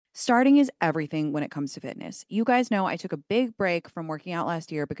Starting is everything when it comes to fitness. You guys know I took a big break from working out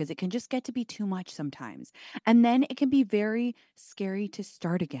last year because it can just get to be too much sometimes. And then it can be very scary to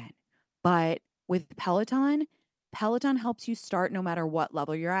start again. But with Peloton, Peloton helps you start no matter what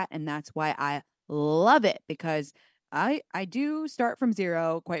level you're at. And that's why I love it because I do start from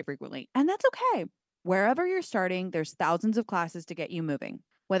zero quite frequently. And that's okay. Wherever you're starting, there's thousands of classes to get you moving.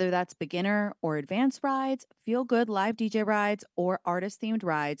 Whether that's beginner or advanced rides, feel good live DJ rides, or artist themed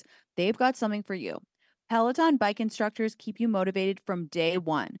rides, they've got something for you. Peloton bike instructors keep you motivated from day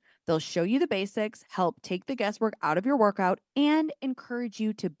one. They'll show you the basics, help take the guesswork out of your workout, and encourage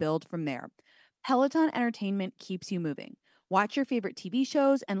you to build from there. Peloton Entertainment keeps you moving. Watch your favorite TV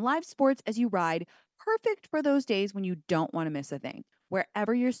shows and live sports as you ride, perfect for those days when you don't want to miss a thing.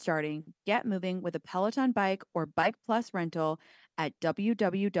 Wherever you're starting, get moving with a Peloton bike or Bike Plus rental at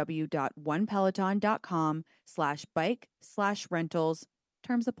www.onepeloton.com/bike/rentals.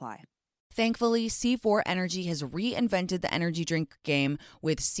 Terms apply. Thankfully, C4 Energy has reinvented the energy drink game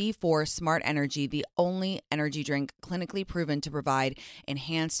with C4 Smart Energy, the only energy drink clinically proven to provide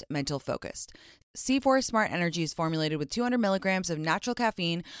enhanced mental focus. C4 Smart Energy is formulated with 200 milligrams of natural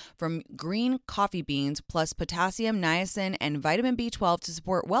caffeine from green coffee beans, plus potassium, niacin, and vitamin B12 to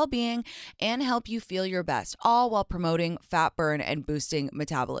support well-being and help you feel your best, all while promoting fat burn and boosting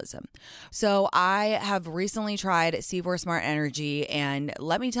metabolism. So I have recently tried C4 Smart Energy, and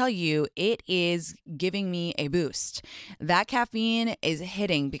let me tell you, it is giving me a boost. That caffeine is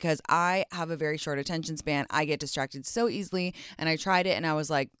hitting because I have a very short attention span. I get distracted so easily, and I tried it and I was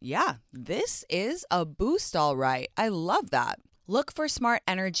like, yeah, this is a boost, all right. I love that. Look for Smart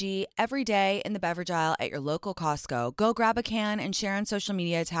Energy every day in the beverage aisle at your local Costco. Go grab a can and share on social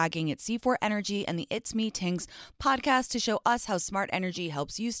media tagging it C4 Energy and the It's Me Tinx podcast to show us how Smart Energy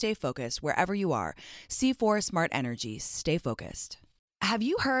helps you stay focused wherever you are. C4 Smart Energy. Stay focused. Have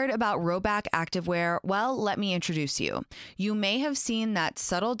you heard about Rhoback Activewear? Well, let me introduce you. You may have seen that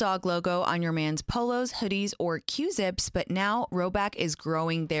subtle dog logo on your man's polos, hoodies, or Q-zips, but now Rhoback is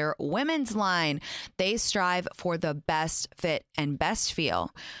growing their women's line. They strive for the best fit and best feel.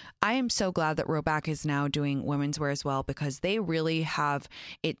 I am so glad that Rhoback is now doing women's wear as well, because they really have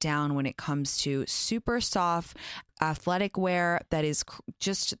it down when it comes to super soft athletic wear that is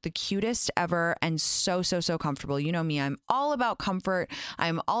just the cutest ever and so comfortable. You know me, I'm all about comfort.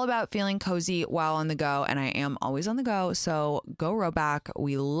 I'm all about feeling cozy while on the go, and I am always on the go. So go Rhoback.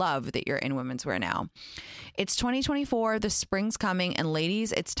 We love that you're in women's wear now. It's 2024, the spring's coming, and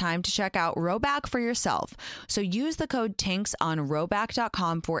ladies, it's time to check out Rhoback for yourself. So use the code TINX on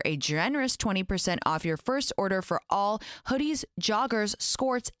Rhoback.com for a generous 20% off your first order for all hoodies, joggers,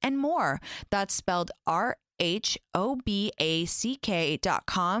 skirts, and more. That's spelled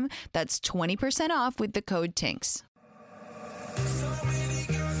RHOBACK.com. That's 20% off with the code TINX.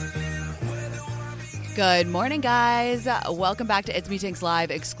 Good morning, guys. Welcome back to It's Me Tinx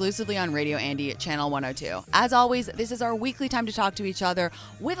Live, exclusively on Radio Andy, Channel 102. As always, this is our weekly time to talk to each other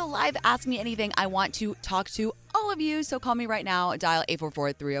with a live Ask Me Anything. I want to talk to all of you, so call me right now. Dial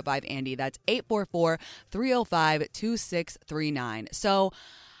 844-305-ANDY. That's 844-305-2639. So,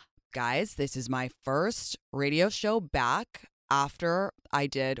 guys, this is my first radio show back after I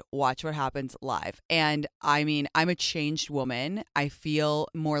did Watch What Happens live. And I mean, I'm a changed woman. I feel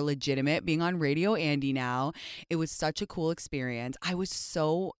more legitimate being on Radio Andy now. It was such a cool experience. I was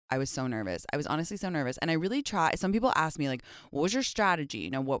so nervous. I was honestly so nervous. And I really tried. Some people ask me, like, what was your strategy? You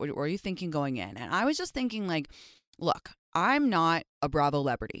know, what were you thinking going in? And I was just thinking, like, look, I'm not a Bravo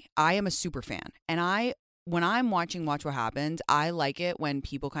celebrity. I am a super fan. And when I'm watching Watch What Happens, I like it when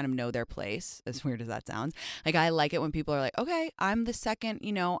people kind of know their place. As weird as that sounds. Like, I like it when people are like, okay, I'm the second,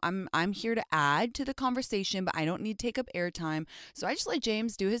 you know, I'm here to add to the conversation, but I don't need to take up airtime. So I just let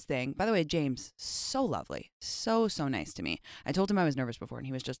James do his thing. By the way, James, so lovely. So nice to me. I told him I was nervous before, and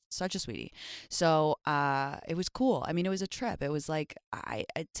he was just such a sweetie. So it was cool. I mean, it was a trip. It was like,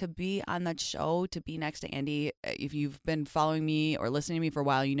 to be on that show, to be next to Andy. If you've been following me or listening to me for a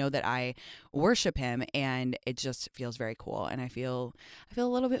while, you know that I worship him, and it just feels very cool. And I feel a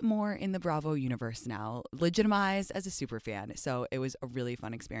little bit more in the Bravo universe now, legitimized as a super fan. So it was a really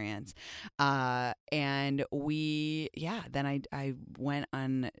fun experience. And then I went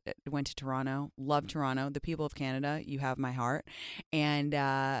to Toronto, loved Toronto, the people of Canada, you have my heart. And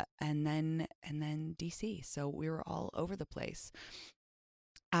then DC. So we were all over the place.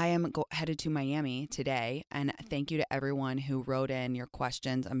 I am headed to Miami today, and thank you to everyone who wrote in your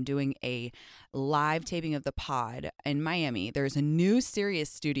questions. I'm doing a live taping of the pod in Miami. There's a new Sirius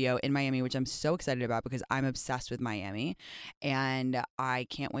studio in Miami, which I'm so excited about because I'm obsessed with Miami, and I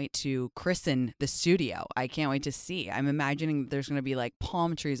can't wait to christen the studio. I can't wait to see. I'm imagining there's going to be like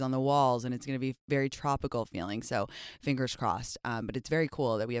palm trees on the walls, and it's going to be very tropical feeling. So fingers crossed. But it's very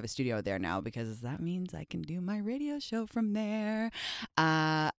cool that we have a studio there now because that means I can do my radio show from there.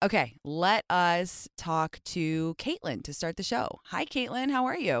 Okay, let us talk to Caitlin to start the show. Hi, Caitlin. How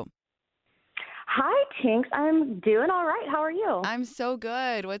are you? Hi, Tinx. I'm doing all right. How are you? I'm so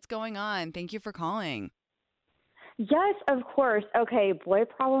good. What's going on? Thank you for calling. Yes, of course. Okay, boy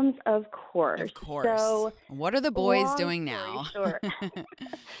problems, of course. Of course. So, What are the boys long doing story now? short,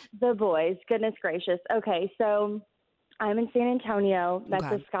 the boys, goodness gracious. Okay, so I'm in San Antonio. Met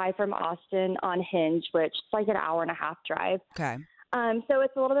Okay. this guy from Austin on Hinge, which is like an hour and a half drive. Okay. So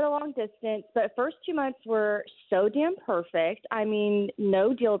it's a little bit of long distance, but first 2 months were so damn perfect. I mean,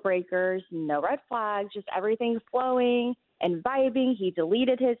 no deal breakers, no red flags, just everything flowing and vibing. He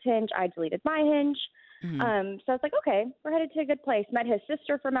deleted his Hinge. I deleted my Hinge. Hmm. So I was like, okay, we're headed to a good place. Met his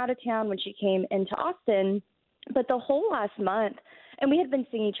sister from out of town when she came into Austin. But the whole last month, and we had been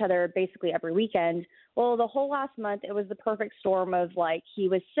seeing each other basically every weekend. Well, the whole last month, it was the perfect storm of like he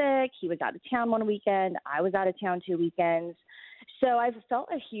was sick, he was out of town one weekend, I was out of town 2 weekends. So I've felt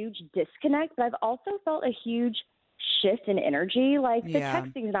a huge disconnect, but I've also felt a huge shift in energy. Like the Yeah.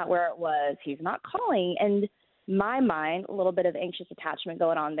 texting's not where it was, he's not calling. And my mind, a little bit of anxious attachment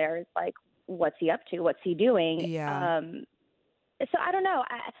going on there is like, what's he up to? What's he doing? Yeah. So I don't know.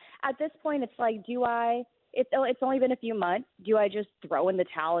 At this point, it's like, it's only been a few months. Do I just throw in the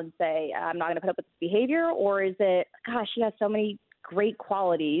towel and say, I'm not going to put up with this behavior? Or is it, gosh, he has so many great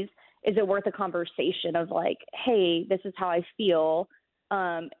qualities. Is it worth a conversation of like, hey, this is how I feel.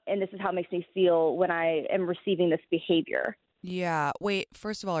 And this is how it makes me feel when I am receiving this behavior. Yeah. Wait,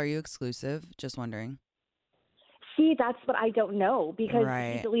 first of all, are you exclusive? Just wondering. See, that's what I don't know because he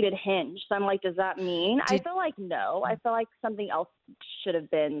Right. deleted Hinge. So I'm like, does that mean? I Did feel like no. I feel like something else should have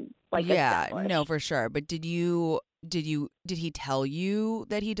been like Yeah, established. no, for sure. But did he tell you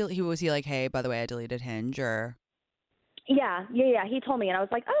that he was he like, "Hey, by the way, I deleted Hinge," or Yeah. He told me, and I was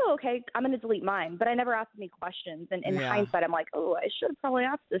like, oh, okay, I'm going to delete mine. But I never asked any questions. And in Yeah. hindsight, I'm like, oh, I should have probably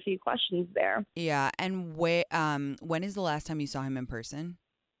asked a few questions there. Yeah, and when is the last time you saw him in person?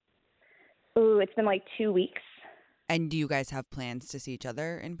 Ooh, it's been like 2 weeks. And do you guys have plans to see each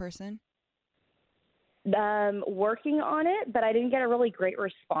other in person? Working on it, but I didn't get a really great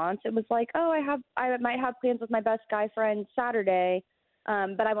response. It was like, oh, I might have plans with my best guy friend Saturday,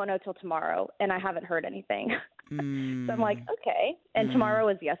 but I won't know till tomorrow, and I haven't heard anything. So I'm like, Mm, okay. And mm, tomorrow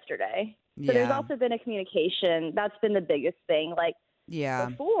was yesterday. So there's yeah, also been a communication. That's been the biggest thing. Like yeah,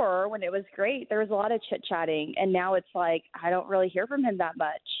 before, when it was great, there was a lot of chit chatting, and now it's like I don't really hear from him that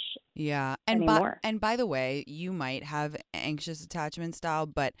much yeah. anymore. And by the way, you might have anxious attachment style,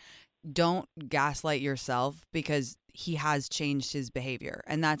 but don't gaslight yourself because he has changed his behavior.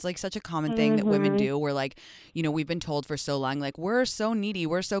 And that's like such a common thing that women Mhm. do. We're like, we've been told for so long, like, we're so needy,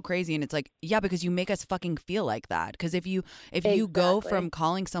 we're so crazy. And it's like, yeah, because you make us fucking feel like that. Because if you go Exactly. from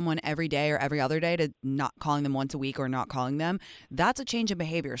calling someone every day or every other day to not calling them once a week or not calling them, that's a change in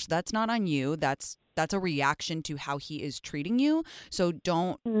behavior. So that's not on you. That's a reaction to how he is treating you. So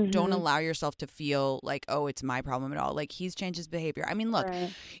don't Mhm. allow yourself to feel like, oh, it's my problem at all. Like, he's changed his behavior. I mean, look,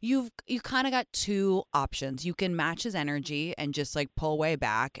 Right. you kind of got two options. You can match his energy and just like pull way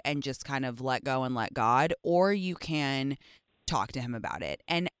back and just kind of let go and let God, or you can talk to him about it.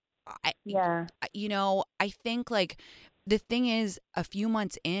 And I Yeah. I think like the thing is, a few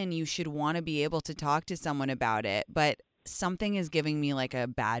months in, you should want to be able to talk to someone about it, but something is giving me like a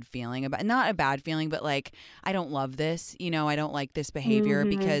bad feeling about, not a bad feeling, but like I don't love this. I don't like this behavior Mhm.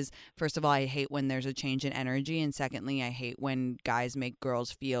 because first of all, I hate when there's a change in energy, and secondly, I hate when guys make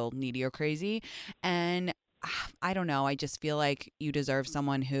girls feel needy or crazy. And I don't know, I just feel like you deserve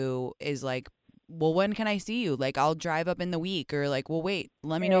someone who is like, well, when can I see you? Like, I'll drive up in the week, or like, well, wait,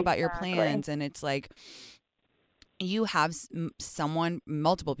 let me know about your Exactly. plans. And it's like, you have someone,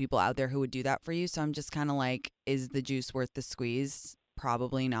 multiple people out there who would do that for you. So I'm just kind of like, is the juice worth the squeeze?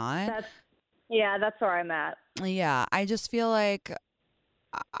 Probably not. That's Yeah, that's where I'm at. Yeah, I just feel like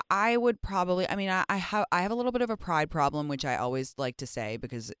I would probably. I mean, I have a little bit of a pride problem, which I always like to say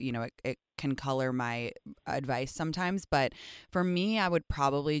because it can color my advice sometimes. But for me, I would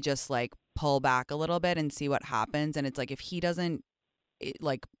probably just like pull back a little bit and see what happens. And it's like, if he doesn't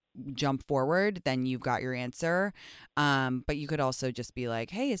like jump forward, then you've got your answer. But you could also just be like,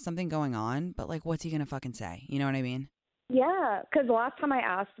 hey, is something going on? But like, what's he gonna fucking say? You know what I mean? Yeah, because the last time I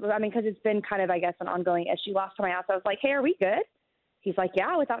asked, I mean, because it's been kind of, I guess, an ongoing issue. Last time I asked, I was like, "Hey, are we good?" He's like,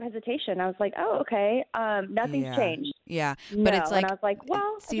 "Yeah," without hesitation. I was like, "Oh, okay. Nothing's Yeah. changed." Yeah. But it's No, and I like, was like,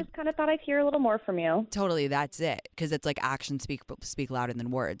 "Well, I see, just kind of thought I'd hear a little more from you." totally, that's it. Because it's like actions speak louder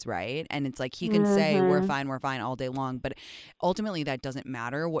than words, right? And it's like he can say Mhm. we're fine all day long, but ultimately that doesn't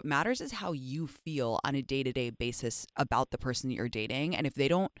matter. What matters is how you feel on a day to day basis about the person that you're dating, and if they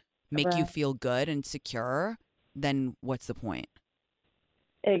don't make you Right. feel good and secure, then what's the point?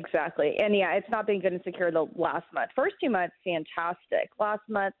 Exactly. And yeah, it's not been good and secure the last month. First 2 months, fantastic. Last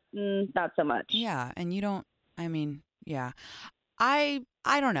month, not so much. Yeah, and you don't. I mean, yeah. I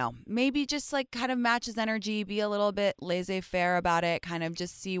don't know. Maybe just like kind of match his energy, be a little bit laissez-faire about it, kind of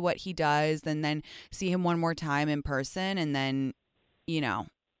just see what he does, and then see him one more time in person, and then, you know,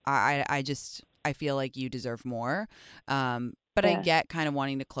 I just I feel like you deserve more. But I Yeah. get kind of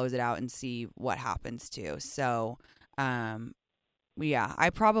wanting to close it out and see what happens too. So, um, yeah, I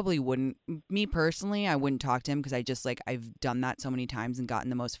probably wouldn't. Me personally, I wouldn't talk to him because I just like I've done that so many times and gotten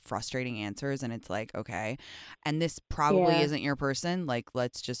the most frustrating answers. And it's like, okay, and this probably Yeah. isn't your person. Like,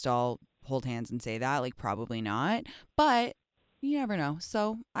 let's just all hold hands and say that. Like, probably not. But you never know.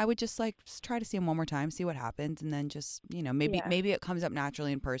 So I would just like just try to see him one more time, see what happens, and then just Yeah. maybe it comes up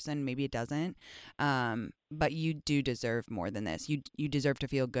naturally in person, maybe it doesn't. But you do deserve more than this. You deserve to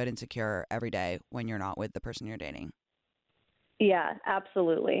feel good and secure every day when you're not with the person you're dating. Yeah,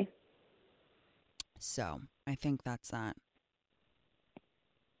 absolutely. So I think that's that.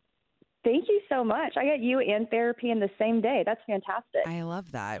 Thank you so much. I got you and therapy in the same day. That's fantastic. I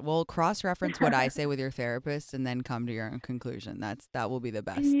love that. Well, cross reference what I say with your therapist and then come to your own conclusion. That will be the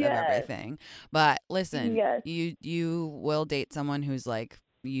best of Yes. everything. But listen, Yes. you will date someone who's like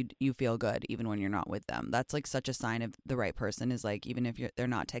you feel good even when you're not with them. That's like such a sign of the right person is like even if they're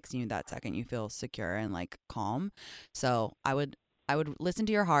not texting you that second, you feel secure and like calm. So I would listen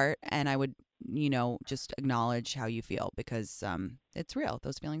to your heart and I would just acknowledge how you feel because it's real.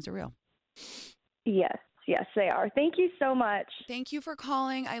 Those feelings are real. Yes. Yes, they are. Thank you so much. Thank you for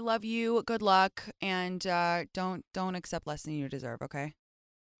calling. I love you. Good luck, and don't accept less than you deserve. Okay.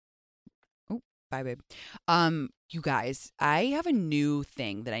 Oh, bye, babe. You guys, I have a new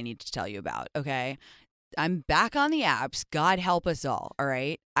thing that I need to tell you about. Okay, I'm back on the apps. God help us all. All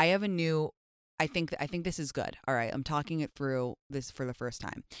right. I have a new. I think this is good. All right. I'm talking it through this for the first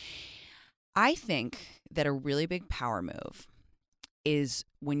time. I think that a really big power move is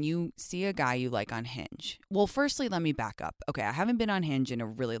when you see a guy you like on Hinge. Well, firstly, let me back up. Okay, I haven't been on Hinge in a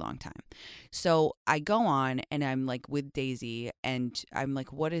really long time. So I go on and I'm like with Daisy and I'm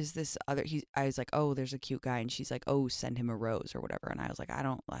like, what is this other I was like, oh, there's a cute guy and she's like, oh, send him a rose or whatever. And I was like, I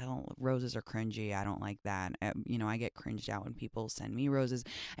don't roses are cringy. I don't like that. I get cringed out when people send me roses.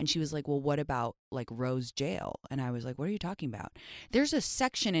 And she was like, well, what about like rose jail? And I was like, what are you talking about? There's a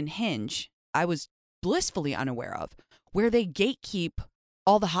section in Hinge I was blissfully unaware of where they gatekeep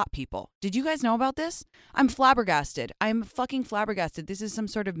all the hot people. Did you guys know about this? I'm flabbergasted. I'm fucking flabbergasted. This is some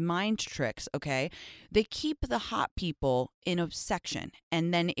sort of mind tricks, okay? They keep the hot people in a section.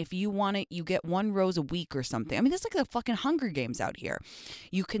 And then if you want it, you get one rose a week or something. I mean, this is like the fucking Hunger Games out here.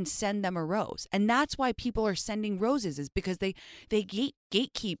 You can send them a rose. And that's why people are sending roses is because they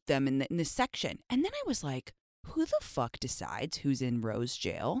gatekeep them in the section. And then I was like, who the fuck decides who's in rose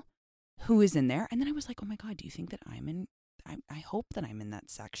jail? Who is in there? And then I was like, oh my God, do you think that I hope that I'm in that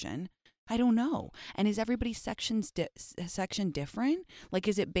section. I don't know. And is everybody's section different? Like,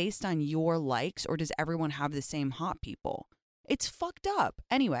 is it based on your likes or does everyone have the same hot people? It's fucked up.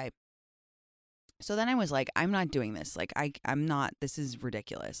 Anyway, so then I was like, I'm not doing this. Like, I'm not, this is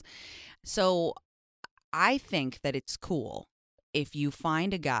ridiculous. So I think that it's cool if you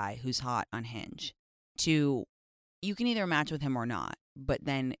find a guy who's hot on Hinge you can either match with him or not, but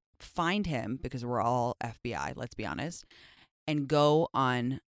then find him because we're all FBI, let's be honest, and go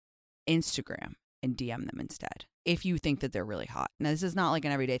on Instagram and DM them instead if you think that they're really hot. Now, this is not like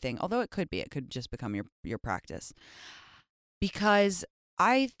an everyday thing, although it could be. It could just become your practice. Because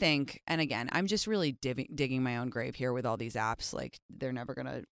I think, and again, I'm just really digging my own grave here with all these apps. Like, they're never going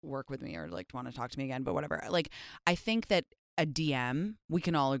to work with me or like want to talk to me again, but whatever. Like, I think that a DM, we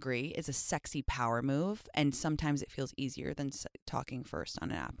can all agree, is a sexy power move. And sometimes it feels easier than talking first on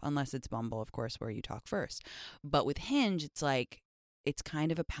an app, unless it's Bumble, of course, where you talk first. But with Hinge, it's like, it's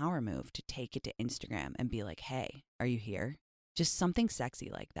kind of a power move to take it to Instagram and be like, hey, are you here? Just something sexy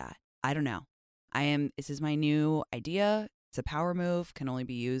like that. I don't know. This is my new idea. It's a power move, can only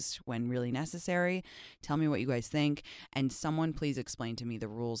be used when really necessary. Tell me what you guys think. And someone please explain to me the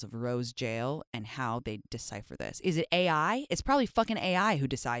rules of Rose Jail and how they decipher this. Is it AI? It's probably fucking AI who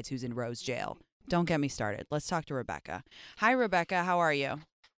decides who's in Rose Jail. Don't get me started. Let's talk to Rebecca. Hi, Rebecca. How are you? Oh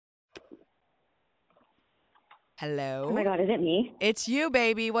my Hello. God, is it me? It's you,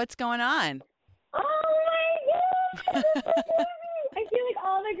 baby. What's going on? Oh my God! That's so amazing. I feel like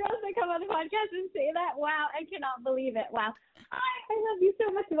all the girls that come on the podcast and say that. Wow, I cannot believe it. Wow. I love you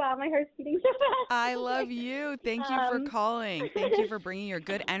so much. Wow, my heart's beating so I fast. love Okay. you. Thank you for calling. Thank you for bringing your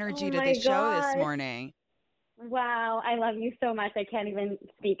good Oh energy to my this show this gosh. morning. Wow, I love you so much. I can't even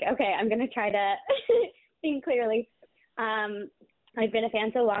speak. Okay, I'm gonna try to think clearly. I've been a fan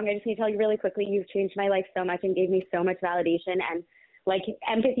so long. I just need to tell you really quickly, you've changed my life so much and gave me so much validation and like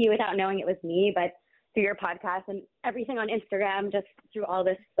empathy without knowing it was me, but through your podcast and everything on Instagram, just through all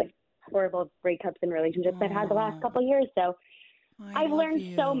this like horrible breakups and relationships I've had the last Oh, couple of years. So I I've love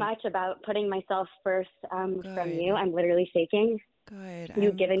learned so you. much about putting myself first from you. Good. I'm literally shaking. Good.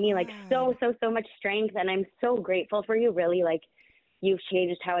 You've I'm given me like glad. so much strength, and I'm so grateful for you. Really, like you've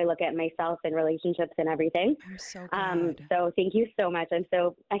changed how I look at myself and relationships and everything. I'm so glad. So thank you so much. I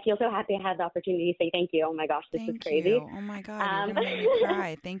feel so happy I had the opportunity to say thank you. Oh my gosh, this is Thank crazy. you. Oh my God, you're Um, gonna make me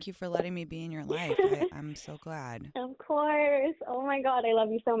cry. Thank you for letting me be in your life. I'm so glad. of course. Oh my God, I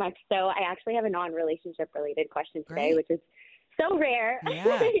love you so much. So I actually have a non-relationship related question today, Great. which is so rare.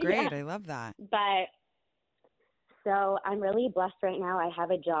 Yeah, Yeah, great. I love that. but so I'm really blessed right now. I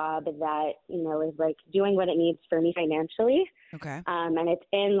have a job that, is like doing what it needs for me financially. Okay. And it's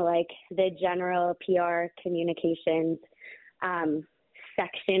in like the general PR communications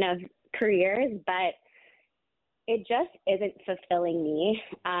section of careers, but it just isn't fulfilling me.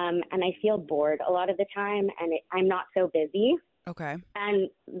 And I feel bored a lot of the time, and I'm not so busy. Okay. And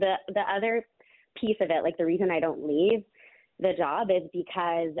the other piece of it, like the reason I don't leave the job is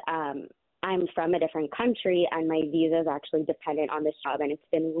because I'm from a different country and my visa is actually dependent on this job, and it's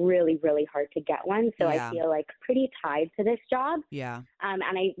been really, really hard to get one. So I Yeah. feel like pretty tied to this job. Yeah. And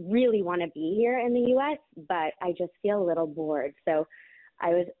I really want to be here in the U.S., but I just feel a little bored. So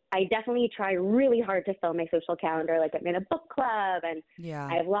I definitely try really hard to fill my social calendar. Like I'm in a book club and Yeah.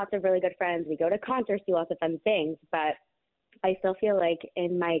 I have lots of really good friends. We go to concerts, do lots of fun things, but I still feel like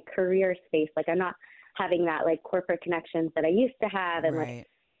in my career space, like I'm not having that like corporate connections that I used to have and like,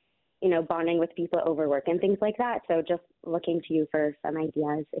 Right. bonding with people over work and things like that. So just looking to you for some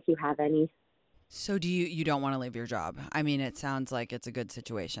ideas if you have any. So do you don't want to leave your job? I mean, it sounds like it's a good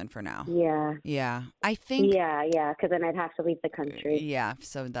situation for now. Yeah. Yeah. I think Yeah. Because then I'd have to leave the country. yeah,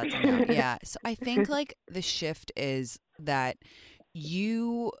 so that's a no. Yeah. So I think like the shift is that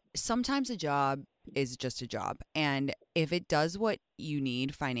you sometimes a job is just a job. And if it does what you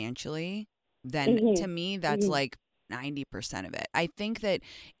need financially, then to Mhm. me, that's Mhm. like 90% of it. I think that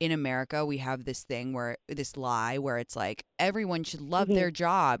in America, we have this thing where this lie where it's like everyone should love Mhm. their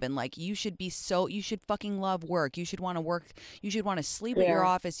job and like you should fucking love work. You should want to work, you should want to sleep at your Yeah.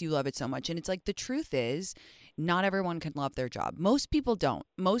 office. You love it so much. And it's like the truth is, not everyone can love their job. Most people don't.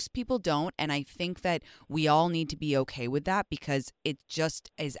 Most people don't. And I think that we all need to be okay with that because it just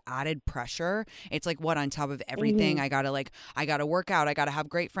is added pressure. It's like what on top of everything, Mhm. I gotta work out, I gotta have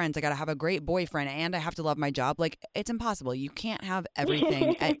great friends, I gotta have a great boyfriend, and I have to love my job. Like it's impossible. You can't have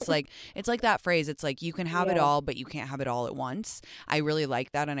everything. It's like that phrase. It's like you can have it Yeah. all, but you can't have it all at once. I really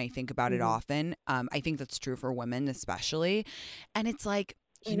like that and I think about it Mhm. often. I think that's true for women especially. And it's like,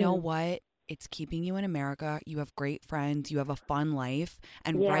 you know Mhm. what? It's keeping you in America. You have great friends. You have a fun life.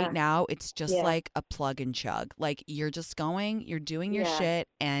 And right Yeah. now, it's just Yeah. like a plug and chug. Like you're just going, you're doing your Yeah. shit,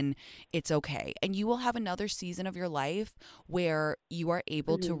 and it's okay. And you will have another season of your life where you are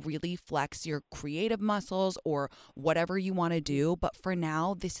able to Mhm. really flex your creative muscles or whatever you want to do. But for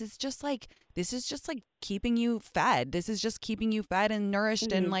now, this is just like keeping you fed. This is just keeping you fed and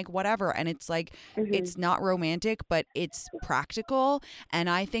nourished and Mhm. like whatever. And it's like, Mhm. it's not romantic, but it's practical. And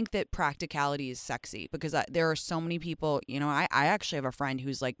I think that practicality is sexy because there are so many people, I actually have a friend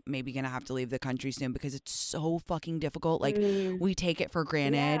who's like maybe going to have to leave the country soon because it's so fucking difficult. Like Mm. we take it for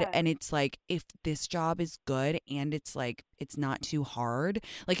granted. Yeah. And it's like, if this job is good and it's like, it's not too hard.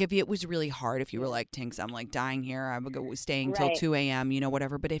 Like if it was really hard, if you were Yeah. like, Tinks, I'm like dying here. I'm staying till Right. 2 a.m.,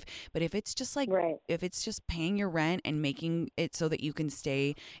 whatever. But if it's just like, Right. if it's just paying your rent and making it so that you can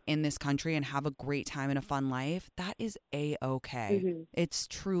stay in this country and have a great time and a fun life, that is a-okay. Mhm. It's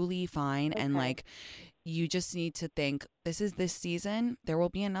truly fine. And Okay. like, you just need to think this is this season. There will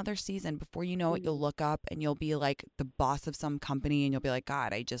be another season. Before you know it, you'll Mhm. look up and you'll be like the boss of some company and you'll be like,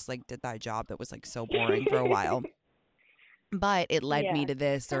 God, I just like did that job that was like so boring for a while. But it led me Yeah. to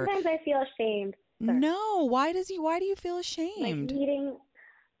this or Sometimes I feel ashamed. Sorry. no, why do you feel Like ashamed? meeting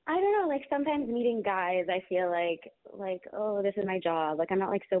I don't know, like sometimes meeting guys I feel like, oh, this is my job. Like I'm not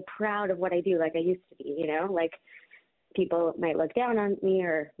like so proud of what I do like I used to be, you know? Like people might look down on me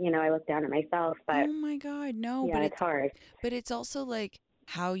or, I look down at myself, but Oh my God, no, yeah, it's hard. but it's also like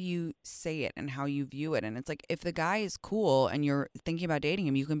how you say it and how you view it. And it's like if the guy is cool and you're thinking about dating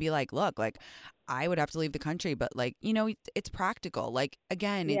him, you can be like, look, like I would have to leave the country, but like, it's practical. Like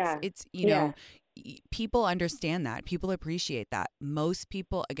again, Yeah. it's Yeah. people understand that. People appreciate that. Most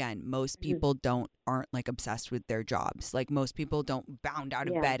people, again, most people aren't like obsessed with their jobs. Like most people don't bound out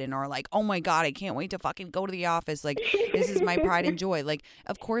of Yeah. bed and are like, oh my God, I can't wait to fucking go to the office. Like this is my pride and joy. Like,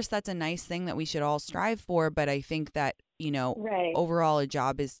 of course, that's a nice thing that we should all strive for. But I think that, Right. overall a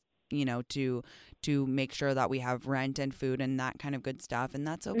job is, to make sure that we have rent and food and that kind of good stuff. And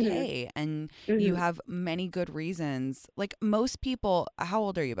that's okay. And you have many good reasons. Like most people, how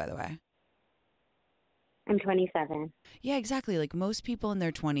old are you, by the way? I'm 27. Yeah, exactly. Like most people in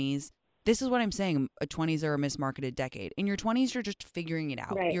their 20s, this is what I'm saying. 20s are a mismarketed decade. In your 20s, you're just figuring it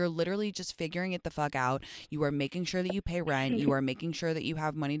out. Right. You're literally just figuring it the fuck out. You are making sure that you pay rent. You are making sure that you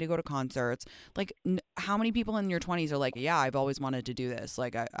have money to go to concerts. Like, how many people in your 20s are like, yeah, I've always wanted to do this.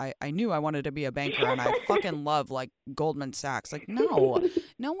 Like, I knew I wanted to be a banker and I fucking love like Goldman Sachs. Like, no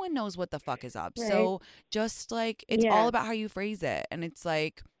one knows what the fuck is up. Right. So just like, it's all about how you phrase it. And it's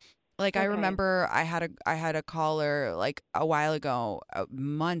like, I remember I had a caller like a while ago,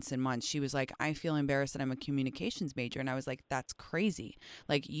 months and months. She was like, I feel embarrassed that I'm a communications major. And I was like, that's crazy.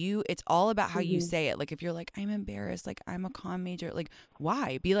 Like it's all about how you say it. Like if you're like, I'm embarrassed, like I'm a comm major, like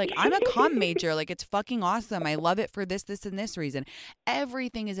why? Be like, I'm a comm major. Like it's fucking awesome. I love it for this, and this reason.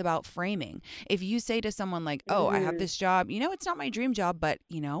 Everything is about framing. If you say to someone like, oh, I have this job, it's not my dream job, but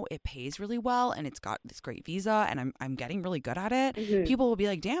it pays really well and it's got this great visa and I'm getting really good at it. People will be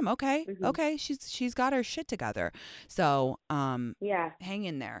like, damn, okay, she's got her shit together. So hang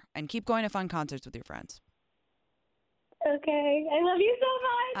in there and keep going to fun concerts with your friends. Okay, I love you so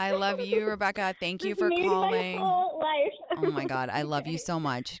much. I love you, Rebecca. Thank you for calling. My whole life. Oh my God, I love you so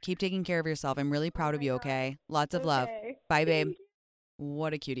much. Keep taking care of yourself. I'm really proud of you. Okay, lots of love. Bye, babe.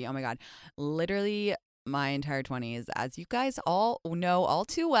 What a cutie. Oh my God, literally my entire 20s, as you guys all know all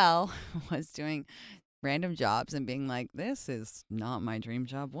too well, was doing random jobs and being like, this is not my dream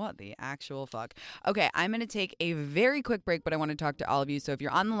job. What the actual fuck? Okay, I'm going to take a very quick break, but I want to talk to all of you. So if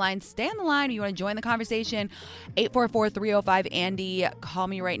you're on the line, stay on the line. Or you want to join the conversation, 844-305-ANDY. Call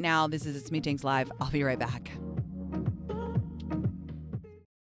me right now. This is It's Me Tinx Live. I'll be right back.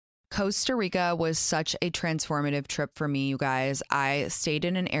 Costa Rica was such a transformative trip for me, you guys. I stayed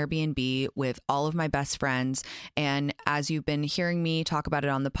in an Airbnb with all of my best friends. And as you've been hearing me talk about it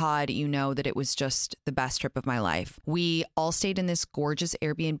on the pod, you know that it was just the best trip of my life. We all stayed in this gorgeous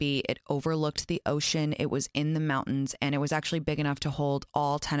Airbnb. It overlooked the ocean. It was in the mountains, and it was actually big enough to hold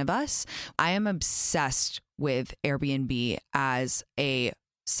all 10 of us. I am obsessed with Airbnb as a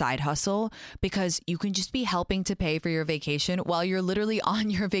side hustle because you can just be helping to pay for your vacation while you're literally on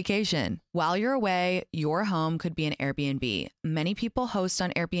your vacation. While you're away, your home could be an Airbnb. Many people host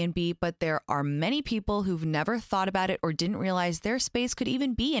on Airbnb, but there are many people who've never thought about it or didn't realize their space could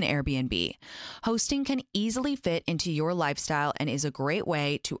even be an Airbnb. Hosting can easily fit into your lifestyle and is a great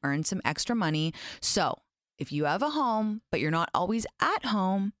way to earn some extra money. So if you have a home, but you're not always at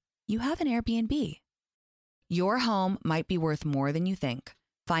home, you have an Airbnb. Your home might be worth more than you think.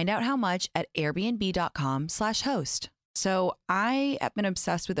 Find out how much at airbnb.com/host. So I have been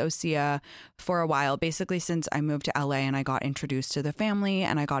obsessed with Osea for a while, basically since I moved to LA and I got introduced to the family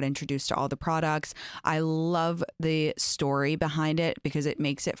and I got introduced to all the products. I love the story behind it because it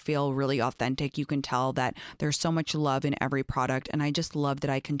makes it feel really authentic. You can tell that there's so much love in every product. And I just love that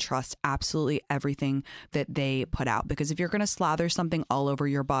I can trust absolutely everything that they put out. Because if you're going to slather something all over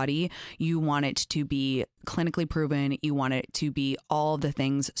your body, you want it to be clinically proven. You want it to be all the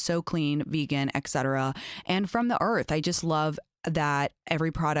things, so clean, vegan, etc. And from the earth. I just love that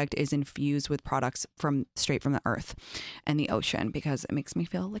every product is infused with products straight from the earth and the ocean because it makes me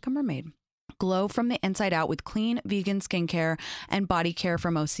feel like a mermaid. Glow from the inside out with clean vegan skincare and body care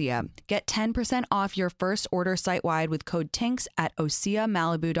from Osea. Get 10% off your first order site-wide with code TINX at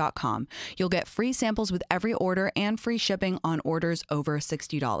OseaMalibu.com. You'll get free samples with every order and free shipping on orders over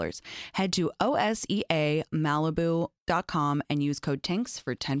 $60. Head to OseaMalibu.com and use code TINX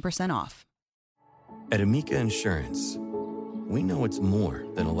for 10% off. At Amica Insurance, we know it's more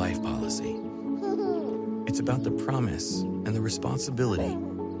than a life policy. It's about the promise and the responsibility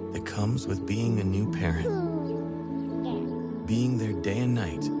that comes with being a new parent. Being there day and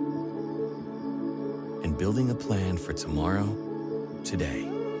night. And building a plan for tomorrow, today.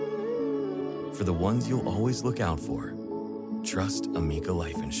 For the ones you'll always look out for, trust Amica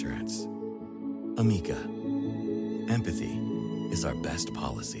Life Insurance. Amica. Empathy is our best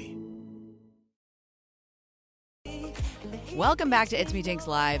policy. Welcome back to It's Me Tinx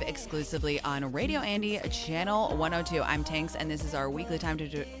Live, exclusively on Radio Andy, Channel 102. I'm Tinx, and this is our weekly time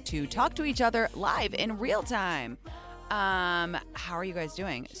to talk to each other live in real time. How are you guys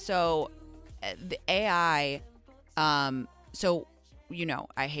doing? So, the AI, so, you know,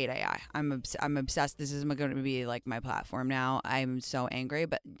 I hate AI. I'm obsessed. This is going to be like my platform now. I'm so angry,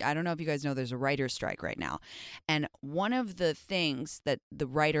 but I don't know if you guys know there's a writer's strike right now. And one of the things that the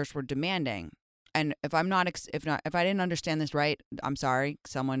writers were demanding, and if I didn't understand this right, I'm sorry,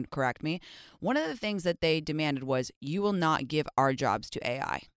 someone correct me. One of the things that they demanded was, you will not give our jobs to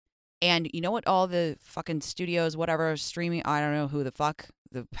AI. And you know what all the fucking studios, whatever, streaming, I don't know who the fuck,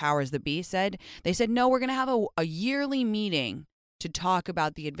 the powers that be said? They said, no, we're going to have a yearly meeting to talk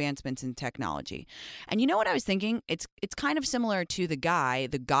about the advancements in technology. And you know what I was thinking? It's kind of similar to the guy,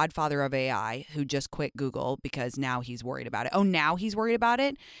 the godfather of AI, who just quit Google because now he's worried about it. Oh, now he's worried about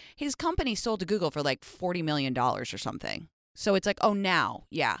it? His company sold to Google for like $40 million or something. So it's like, oh, now,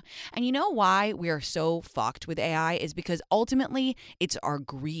 yeah. And you know why we are so fucked with AI is because ultimately it's our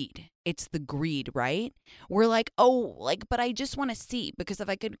greed. It's the greed, right? We're like, oh, like, but I just want to see, because if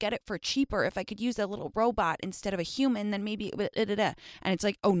I could get it for cheaper, if I could use a little robot instead of a human, then maybe, and it's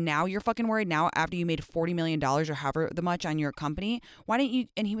like, oh, now you're fucking worried now after you made $40 million or however the much on your company. Why didn't you?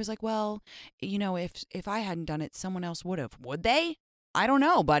 And he was like, well, you know, if I hadn't done it, someone else would have. Would they? I don't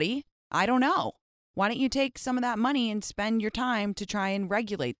know, buddy. I don't know. Why don't you take some of that money and spend your time to try and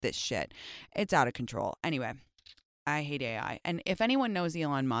regulate this shit? It's out of control. Anyway, I hate AI. And if anyone knows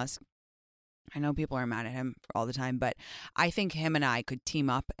Elon Musk, I know people are mad at him all the time, but I think him and I could team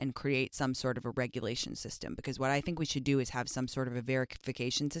up and create some sort of a regulation system, because what I think we should do is have some sort of a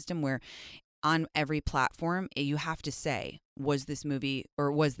verification system where on every platform you have to say, was this movie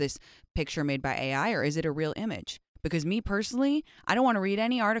or was this picture made by AI or is it a real image? Because me personally, I don't want to read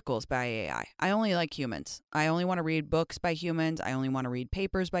any articles by AI. I only like humans. I only want to read books by humans. I only want to read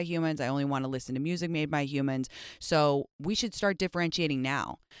papers by humans. I only want to listen to music made by humans. So we should start differentiating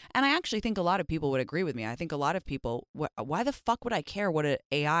now. And I actually think a lot of people would agree with me. I think a lot of people, why the fuck would I care what an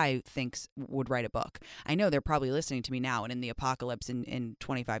AI thinks would write a book? I know they're probably listening to me now, and in the apocalypse in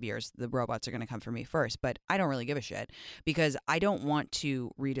 25 years, the robots are going to come for me first. But I don't really give a shit, because I don't want to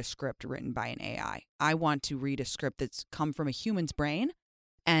read a script written by an AI. I want to read a script that's come from a human's brain,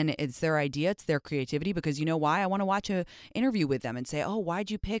 and it's their idea, it's their creativity, because you know why? I want to watch an interview with them and say, oh, why'd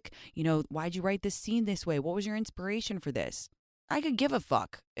you pick, why'd you write this scene this way? What was your inspiration for this? I could give a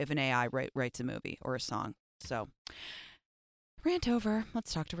fuck if an AI writes a movie or a song. So, rant over.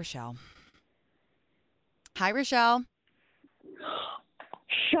 Let's talk to Rochelle. Hi, Rochelle.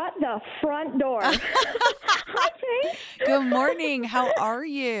 Shut the front door. Hi, Tinx. Good morning. How are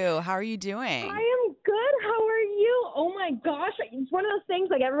you? How are you doing? I am good. How are you? Oh, my gosh. It's one of those things,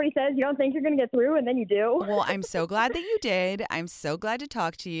 like everybody says, you don't think you're going to get through, and then you do. Well, I'm so glad that you did. I'm so glad to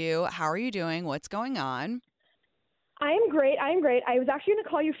talk to you. How are you doing? What's going on? I am great. I was actually going to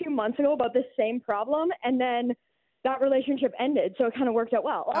call you a few months ago about this same problem, and then that relationship ended, so it kind of worked out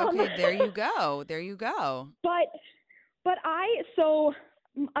well. Okay, there you go. There you go.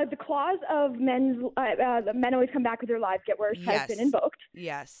 The clause of men always come back with their lives get worse has been invoked.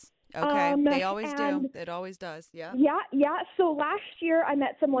 Yes. Okay. They always do. It always does. Yeah. Yeah. So last year I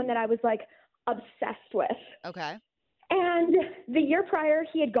met someone that I was like obsessed with. Okay. And the year prior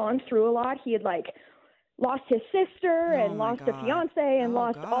he had gone through a lot. He had like lost his sister and lost a fiance and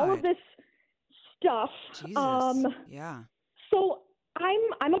lost all of this stuff. Jesus. Yeah. So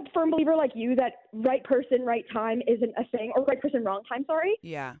I'm a firm believer like you that right person, right time isn't a thing, or right person, wrong time, sorry.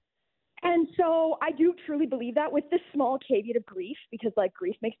 Yeah. And so I do truly believe that, with this small caveat of grief, because like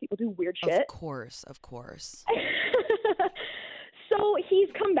grief makes people do weird shit. Of course. So he's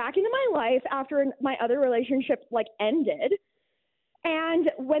come back into my life after my other relationship like ended. And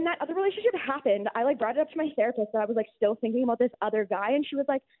when that other relationship happened, I like brought it up to my therapist that I was like still thinking about this other guy, and she was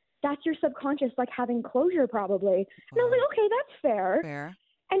like, that's your subconscious, like having closure probably. And I was like, okay, that's fair. Fair.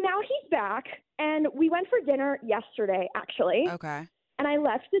 And now he's back, and we went for dinner yesterday, actually. Okay. And I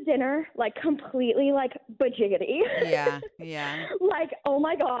left the dinner like completely like bajiggity. Yeah. Like, oh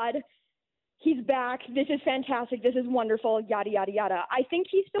my God, he's back. This is fantastic. This is wonderful. Yada, yada, yada. I think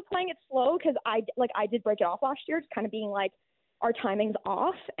he's still playing it slow because I did break it off last year. It's kind of being like, our timing's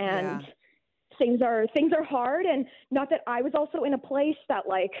off and things are hard. And not that I was also in a place that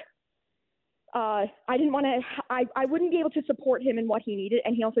like, I didn't want to, I wouldn't be able to support him in what he needed.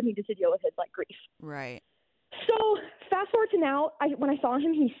 And he also needed to deal with his like grief. Right. So fast forward to now, when I saw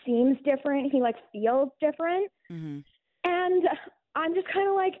him, he seems different. He like feels different. Mm-hmm. And I'm just kind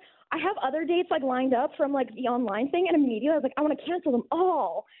of like, I have other dates like lined up from like the online thing. And immediately I was like, I want to cancel them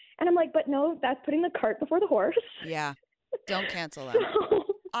all. And I'm like, but no, that's putting the cart before the horse. Yeah. Don't cancel them. So,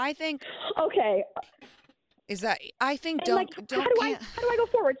 I think okay. I think And like, don't how do I go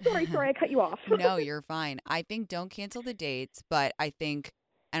forward? Sorry, I cut you off. No, you're fine. I think don't cancel the dates, but I think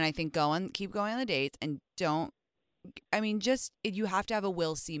keep going on the dates and don't. I mean, just you have to have a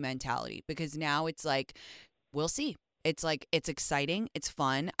we'll see mentality because now it's like we'll see. It's like it's exciting, it's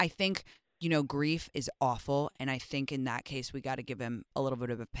fun. I think grief is awful, and I think in that case we got to give him a little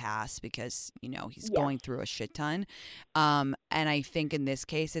bit of a pass because he's Yes. going through a shit ton. And I think in this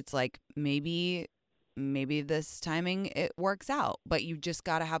case it's like maybe this timing it works out, but you just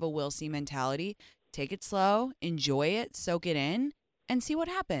got to have a will see mentality. Take it slow, enjoy it, soak it in, and see what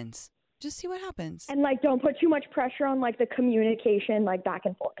happens. Just see what happens. And like, don't put too much pressure on like the communication, like back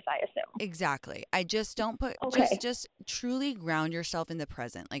and forth, I assume. Exactly. I just don't put, Okay. just truly ground yourself in the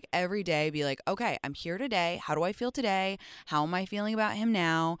present. Like every day, be like, okay, I'm here today. How do I feel today? How am I feeling about him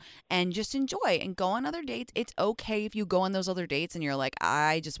now? And just enjoy and go on other dates. It's okay if you go on those other dates and you're like,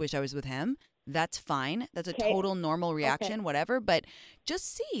 I just wish I was with him. That's fine. That's a Okay. total normal reaction, Okay. whatever. But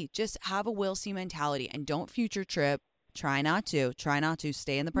just have a will see mentality and don't future trip. Try not to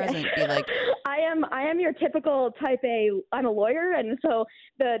stay in the present. Be like, I am your typical type A. I'm a lawyer, and so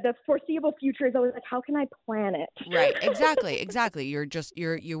the foreseeable future is always like, how can I plan it? right. Exactly.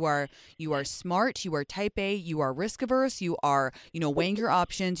 You are smart. You are type A. You are risk averse. You are, weighing your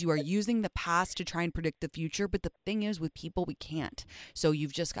options. You are using the past to try and predict the future. But the thing is, with people, we can't. So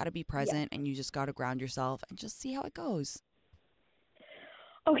you've just got to be present and you just got to ground yourself and just see how it goes.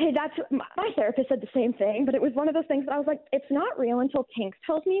 Okay, that's my therapist said the same thing, but it was one of those things that I was like, it's not real until Tinx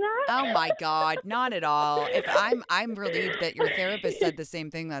tells me that. Oh my God, not at all. If I'm relieved that your therapist said the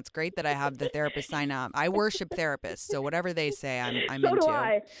same thing. That's great that I have the therapist sign up. I worship therapists, so whatever they say, I'm So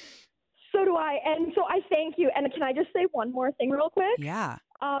into. So do I. And so I thank you. And can I just say one more thing real quick? Yeah.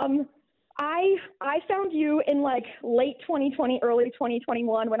 I found you in like late 2020, early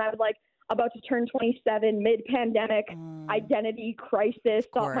 2021 when I was like about to turn 27, mid-pandemic, identity crisis,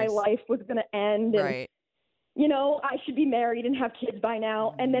 thought my life was going to end. Right. And, I should be married and have kids by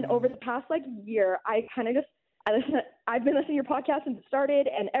now. And then over the past like year, I kind of I've been listening to your podcast since it started,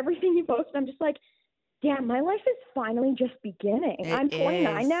 and everything you post, I'm just like, damn, my life is finally just beginning. I'm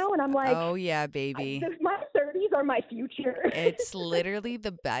 29 now, and I'm like, oh yeah, baby. My 30s are my future. It's literally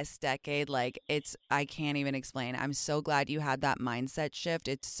the best decade. Like I can't even explain. I'm so glad you had that mindset shift.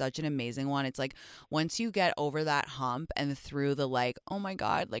 It's such an amazing one. It's like once you get over that hump and through the like, oh my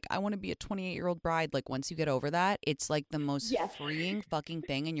God, like I want to be a 28-year-old bride. Like once you get over that, it's like the most freeing fucking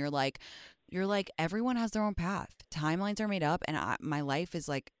thing. And you're like, everyone has their own path. Timelines are made up, and my life is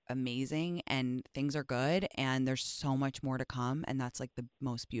like amazing, and things are good, and there's so much more to come, and that's like the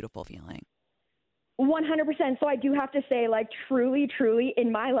most beautiful feeling. 100%. So I do have to say, like, truly,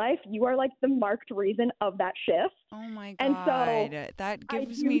 in my life, you are like the marked reason of that shift. Oh my God. And so that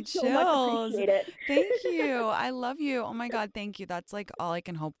gives me chills. So much appreciate it. Thank you. I love you. Oh my God. Thank you. That's like all I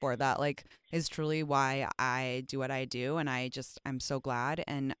can hope for. That like is truly why I do what I do. And I'm so glad.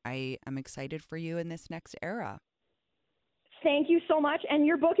 And I am excited for you in this next era. Thank you so much. And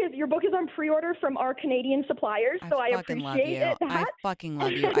your book is on pre-order from our Canadian suppliers. So I appreciate it. I fucking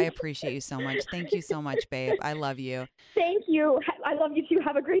love you. I appreciate you so much. Thank you so much, babe. I love you. Thank you. I love you too.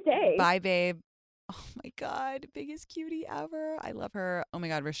 Have a great day. Bye, babe. Oh my God. Biggest cutie ever. I love her. Oh my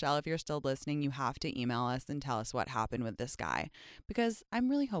God, Rochelle, if you're still listening, you have to email us and tell us what happened with this guy because I'm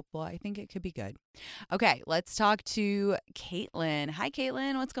really hopeful. I think it could be good. Okay, let's talk to Caitlin. Hi,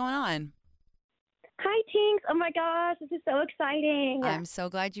 Caitlin. What's going on? Hi, Tinx. Oh my gosh, this is so exciting. I'm so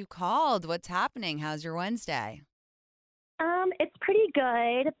glad you called. What's happening? How's your Wednesday? It's pretty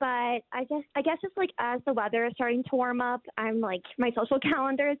good, but I guess it's like as the weather is starting to warm up, I'm like my social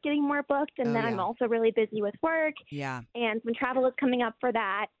calendar is getting more booked, and then I'm also really busy with work. Yeah. And some travel is coming up for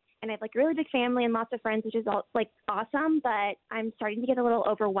that. And I have like a really big family and lots of friends, which is all like awesome, but I'm starting to get a little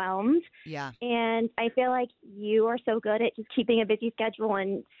overwhelmed. Yeah. And I feel like you are so good at just keeping a busy schedule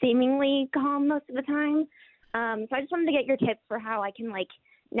and seemingly calm most of the time. So I just wanted to get your tips for how I can like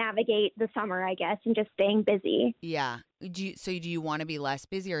navigate the summer, I guess, and just staying busy. Yeah. Do you want to be less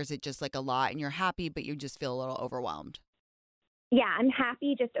busy, or is it just like a lot and you're happy, but you just feel a little overwhelmed? Yeah, I'm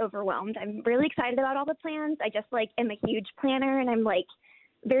happy, just overwhelmed. I'm really excited about all the plans. I just like am a huge planner, and I'm like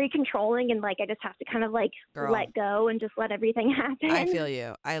very controlling, and like I just have to kind of like let go and just let everything happen. I feel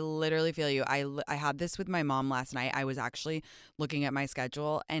you. I literally feel you. I had this with my mom last night. I was actually looking at my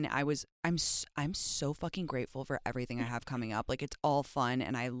schedule, and I'm so fucking grateful for everything I have coming up. Like it's all fun,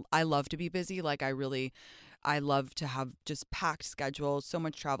 and I love to be busy. Like I love to have just packed schedules, so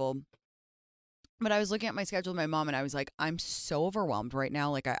much travel. But I was looking at my schedule with my mom and I was like, I'm so overwhelmed right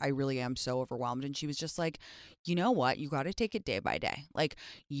now. Like, I really am so overwhelmed. And she was just like, you know what? You got to take it day by day. Like,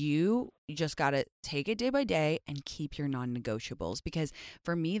 you just got to take it day by day and keep your non negotiables. Because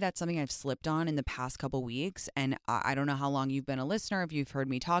for me, that's something I've slipped on in the past couple weeks. And I don't know how long you've been a listener, if you've heard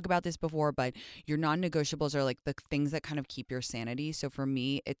me talk about this before, but your non negotiables are like the things that kind of keep your sanity. So for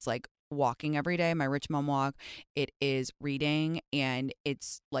me, it's like, walking every day, my rich mom walk. It is reading and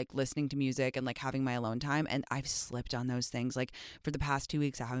it's like listening to music and like having my alone time. And I've slipped on those things. Like for the past 2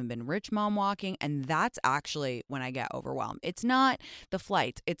 weeks, I haven't been rich mom walking. And that's actually when I get overwhelmed. It's not the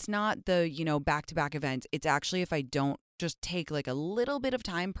flights. It's not the, back to back events. It's actually if I don't just take like a little bit of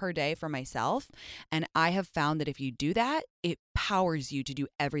time per day for myself. And I have found that if you do that, it powers you to do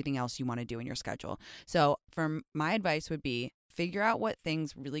everything else you want to do in your schedule. So from my advice would be, figure out what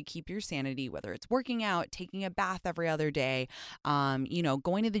things really keep your sanity, whether it's working out, taking a bath every other day,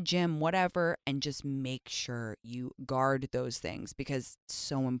 going to the gym, whatever, and just make sure you guard those things because it's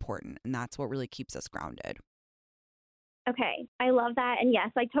so important. And that's what really keeps us grounded. Okay, I love that. And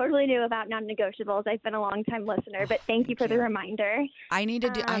yes, I totally knew about non-negotiables. I've been a long time listener, but thank you for the reminder. I need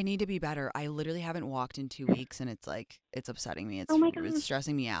to be better. I literally haven't walked in 2 weeks and it's like, it's upsetting me. Oh my gosh. It's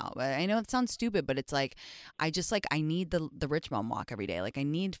stressing me out. But I know it sounds stupid, but it's like, I need the rich mom walk every day. Like I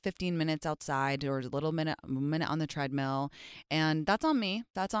need 15 minutes outside or a minute on the treadmill. And that's on me.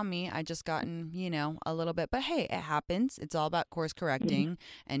 I just gotten, a little bit, but hey, it happens. It's all about course correcting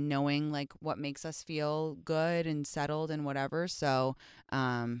and knowing like what makes us feel good and settled and whatever. So,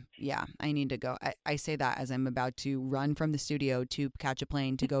 I need to go. I say that as I'm about to run from the studio to catch a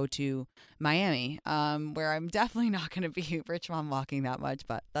plane to go to Miami, where I'm definitely not going to be rich mom walking that much,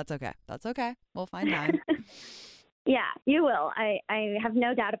 but that's okay. We'll find time. Yeah, you will. I have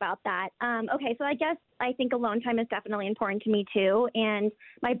no doubt about that. Okay, so I think alone time is definitely important to me too. And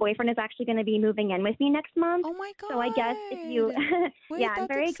my boyfriend is actually going to be moving in with me next month. Oh my God. So I guess if you, Wait, I'm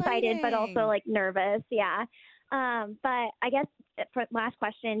very excited, but also like nervous. Yeah. But I guess for last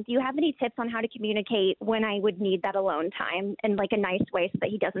question, do you have any tips on how to communicate when I would need that alone time in like a nice way so that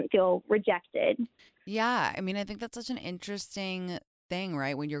he doesn't feel rejected? Yeah. I mean, I think that's such an interesting thing,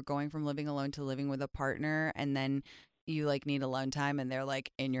 right? When you're going from living alone to living with a partner and then you like need alone time and they're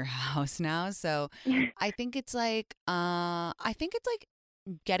like in your house now. So I think it's like,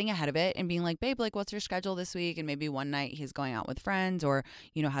 getting ahead of it and being like, babe, like what's your schedule this week? And maybe one night he's going out with friends or,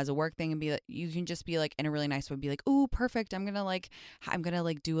 has a work thing and be like, you can just be like in a really nice way, be like, oh, perfect. I'm going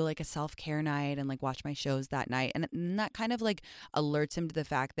to do like a self-care night and like watch my shows that night. And that kind of like alerts him to the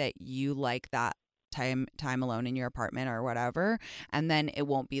fact that you like that time alone in your apartment or whatever. And then it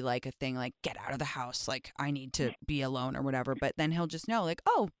won't be like a thing like get out of the house, like I need to be alone or whatever. But then he'll just know like,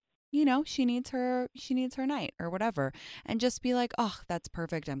 oh, she needs her night or whatever. And just be like, oh, that's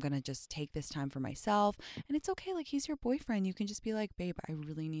perfect. I'm going to just take this time for myself. And it's okay. Like he's your boyfriend. You can just be like, babe, I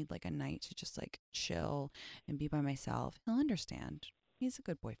really need like a night to just like chill and be by myself. He'll understand. He's a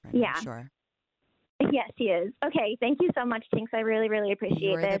good boyfriend. Yeah. I'm sure. Yes, he is. Okay. Thank you so much, Tinx. I really, really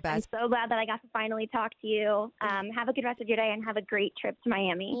appreciate this. The best. I'm so glad that I got to finally talk to you. Have a good rest of your day and have a great trip to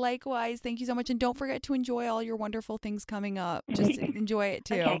Miami. Likewise. Thank you so much. And don't forget to enjoy all your wonderful things coming up. Just enjoy it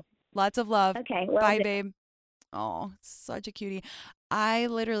too. Okay. Lots of love. Okay. Bye, babe. Oh, such a cutie. I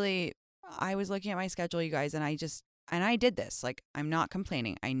was looking at my schedule, you guys, and I did this. Like, I'm not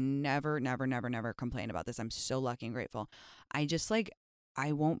complaining. I never complain about this. I'm so lucky and grateful.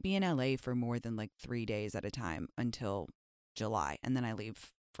 I won't be in LA for more than like 3 days at a time until July. And then I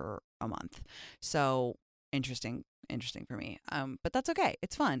leave for a month. So interesting for me. But that's okay.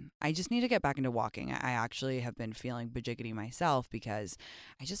 It's fun. I just need to get back into walking. I actually have been feeling bajiggity myself because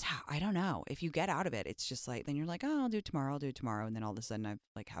I don't know. If you get out of it, it's just like, then you're like, oh, I'll do it tomorrow. And then all of a sudden I've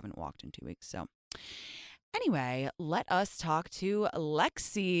like haven't walked in 2 weeks. So anyway, let us talk to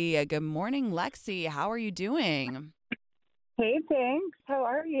Lexi. Good morning, Lexi. How are you doing? Hey, Tinx. How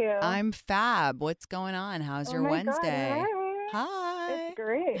are you? I'm fab. What's going on? How's your Wednesday? God, hi. It's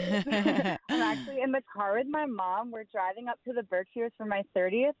great. I'm actually in the car with my mom. We're driving up to the Berkshires for my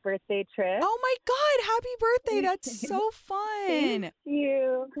 30th birthday trip. Oh my God. Happy birthday. That's so fun. Thank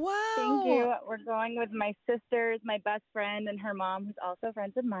you. Wow. Thank you. We're going with my sisters, my best friend, and her mom, who's also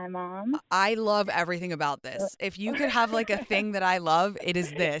friends with my mom. I love everything about this. If you could have like a thing that I love, it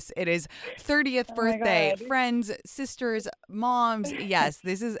is this. It is 30th birthday, friends, sisters, moms. Yes,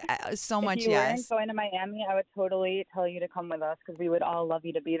 this is so much. If you yes. weren't going to Miami, I would totally tell you to come with us because we would all love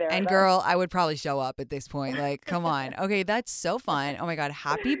you to be there. And girl, I would probably show up at this point. Like, come on. Okay, that's so fun. Oh my God,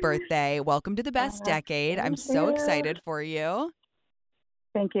 happy birthday. Welcome to the best decade. I'm so excited for you.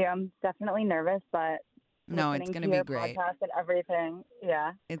 Thank you. I'm definitely nervous, but No, it's listening going to to be your great. podcast and everything.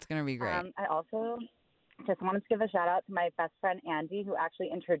 Yeah. It's going to be great. I also just wanted to give a shout out to my best friend Andy, who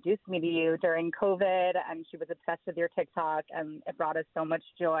actually introduced me to you during COVID, and she was obsessed with your TikTok, and it brought us so much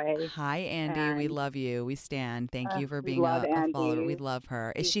joy. Hi, Andy. We And love you. We stand. Thank you for we being love a follower. We Andy. love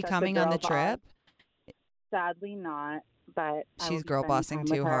her. Is She's she such a coming on girl the boss. trip? Sadly not, but I will She's be girl spending bossing time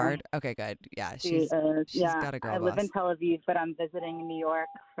with too her. hard. Okay, good. Yeah, She is. she's Yeah, got a I girl live boss. in Tel Aviv, but I'm visiting New York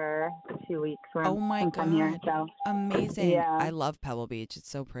for 2 weeks. Oh my since I'm here. God. So Amazing. yeah. I love Pebble Beach. It's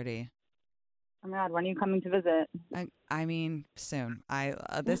so pretty. Oh my God, when are you coming to visit? I mean, soon.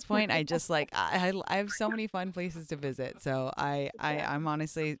 At this point, I just like I have so many fun places to visit. So I'm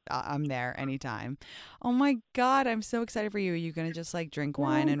honestly I'm there anytime. Oh my God, I'm so excited for you. Are you gonna just like drink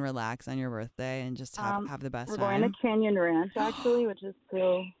wine and relax on your birthday and just have the best We're time? going to Canyon Ranch actually, which is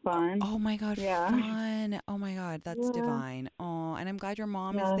so fun. Oh my God, Yeah. fun. Oh my God, that's Yeah. divine. Oh, and I'm glad your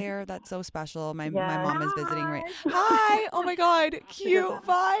mom is Yeah. there. That's so special. My Yes. mom is visiting right. Hi. Oh my God, cute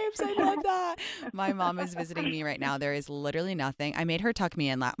vibes. I love that. My mom is visiting me right now. There is literally nothing. I made her tuck me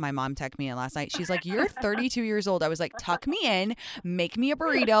in. My mom tucked me in last night. She's like, "You're 32 years old." I was like, "Tuck me in, make me a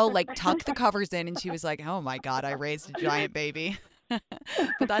burrito, like tuck the covers in." And she was like, "Oh my God, I raised a giant baby."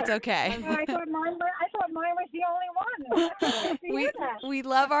 But that's okay. I thought mine was the only one. We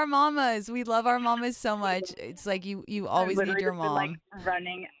love our mamas. We love our mamas so much. It's like you always need your mom.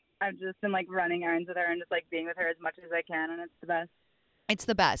 I've just been like running errands with her and just like being with her as much as I can, and it's the best. It's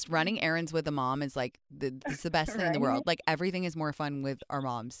the best. Running errands with a mom is like it's the best thing in the world. Right? Like everything is more fun with our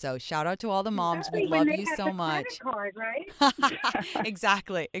moms. So shout out to all the moms. We Especially love when they you have so the much. credit card, right?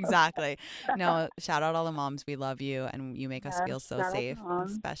 Exactly. No, shout out all the moms. We love you and you make us Yes, feel so shout out to safe and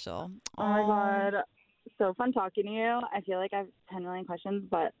moms. special. Oh my God. So fun talking to you. I feel like I have 10 million questions,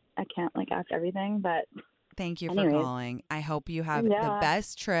 but I can't like ask everything. But Thank you for anyways. calling. I hope you have the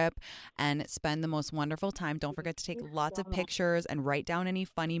best trip and spend the most wonderful time. Don't forget to take lots of pictures and write down any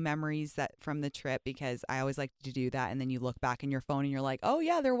funny memories that from the trip, because I always like to do that. And then you look back in your phone and you're like, oh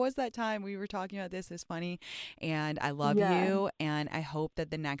yeah, there was that time we were talking about this. Is funny. And I love you. And I hope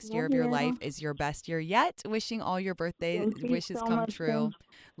that the next year of your life is your best year yet. Wishing all your birthday wishes come true.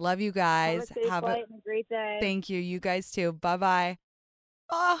 Love you guys. Have a great day. Thank you. You guys too. Bye-bye.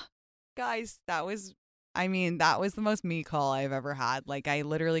 Oh, guys, that was the most me call I've ever had. Like, I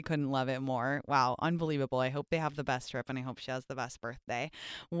literally couldn't love it more. Wow, unbelievable. I hope they have the best trip and I hope she has the best birthday.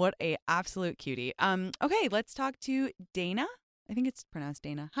 What a absolute cutie. Okay, let's talk to Dana. I think it's pronounced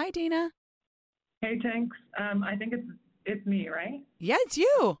Dana. Hi, Dana. Hey, Tinx. I think it's me, right? Yeah, it's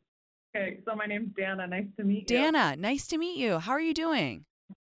you. Okay, so my name's Dana. Nice to meet you. Dana, nice to meet you. How are you doing?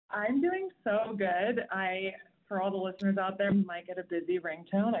 I'm doing so good. For all the listeners out there, might get a busy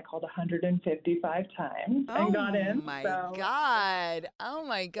ringtone. I called 155 times and got in. Oh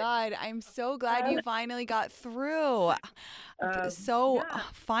my God. I'm so glad you finally got through.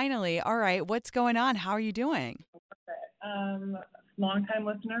 Finally. All right. What's going on? How are you doing? Long-time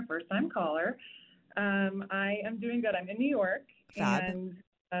listener, first-time caller. I am doing good. I'm in New York. Fab.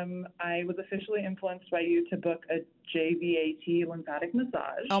 And I was officially influenced by you to book a JVAT lymphatic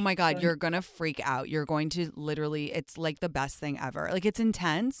massage. Oh my God, you're going to freak out. You're going to literally, it's like the best thing ever. Like, it's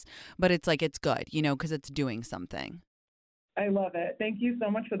intense, but it's like, it's good, because it's doing something. I love it. Thank you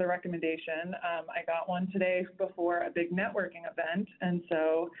so much for the recommendation. I got one today before a big networking event. And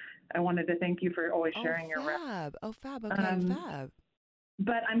so I wanted to thank you for always sharing your fab. Oh, fab. Okay, fab.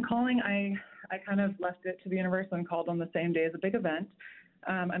 But I'm calling, I kind of left it to the universe and called on the same day as a big event.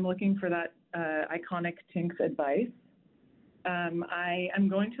 I'm looking for that iconic Tinx advice. I am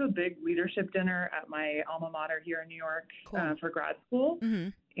going to a big leadership dinner at my alma mater here in New York for grad school,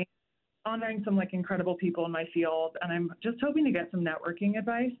 and honoring some like incredible people in my field. And I'm just hoping to get some networking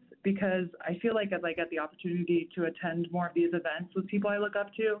advice, because I feel like as I get the opportunity to attend more of these events with people I look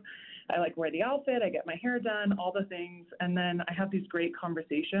up to, I like wear the outfit, I get my hair done, all the things. And then I have these great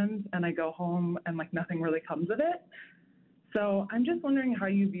conversations and I go home and like nothing really comes of it. So I'm just wondering how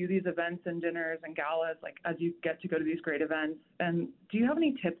you view these events and dinners and galas, like as you get to go to these great events. And do you have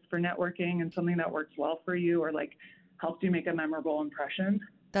any tips for networking and something that works well for you or like helps you make a memorable impression?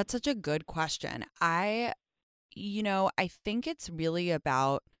 That's such a good question. I think it's really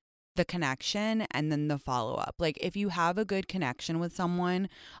about the connection and then the follow-up. Like, if you have a good connection with someone,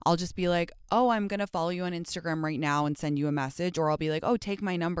 I'll just be like, oh, I'm going to follow you on Instagram right now and send you a message. Or I'll be like, oh, take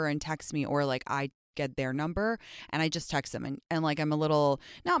my number and text me. Or like, I get their number and I just text them. And like, I'm a little,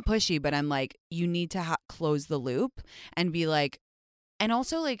 not pushy, but I'm like, you need to close the loop and be like, and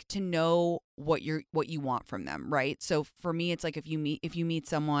also like to know what you want from them, right? So for me, it's like if you meet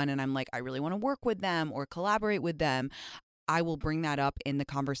someone and I'm like, I really want to work with them or collaborate with them, I will bring that up in the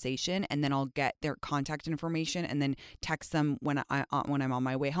conversation, and then I'll get their contact information and then text them when I'm on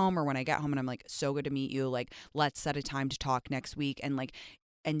my way home or when I get home, and I'm like, so good to meet you. Like, let's set a time to talk next week, and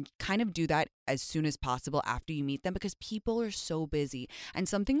kind of do that as soon as possible after you meet them, because people are so busy. And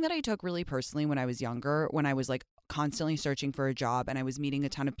something that I took really personally when I was younger, when I was like constantly searching for a job and I was meeting a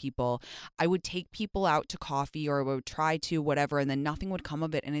ton of people, I would take people out to coffee or I would try to whatever, and then nothing would come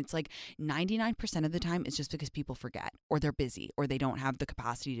of it. And it's like 99% of the time it's just because people forget or they're busy or they don't have the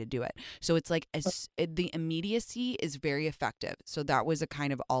capacity to do it. So it's like the immediacy is very effective. So that was a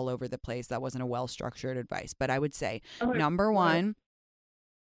kind of all over the place. That wasn't a well-structured advice, but I would say number one,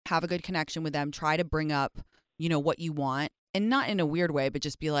 have a good connection with them. Try to bring up, what you want. And not in a weird way, but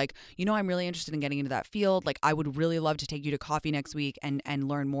just be like, I'm really interested in getting into that field. Like, I would really love to take you to coffee next week and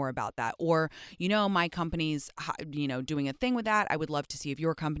learn more about that. Or, my company's, doing a thing with that. I would love to see if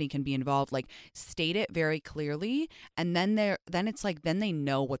your company can be involved. Like, state it very clearly. And then it's like, then they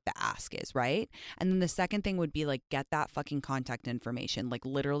know what the ask is, right? And then the second thing would be like, get that fucking contact information. Like,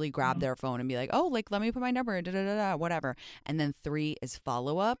 literally grab their phone and be like, oh, like, let me put my number, whatever. And then 3 is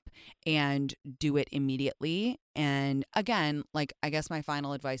follow up and do it immediately. And again, like, I guess my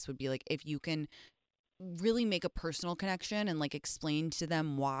final advice would be like, if you can really make a personal connection and like explain to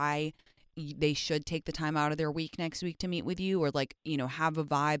them why they should take the time out of their week next week to meet with you, or like, have a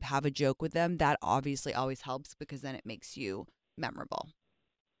vibe, have a joke with them, that obviously always helps because then it makes you memorable.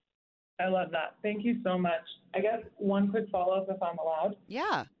 I love that. Thank you so much. I guess one quick follow-up if I'm allowed.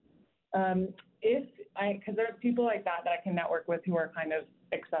 Yeah. Because there's people like that I can network with who are kind of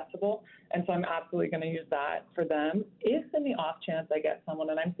accessible, and so I'm absolutely going to use that for them. If in the off chance I get someone,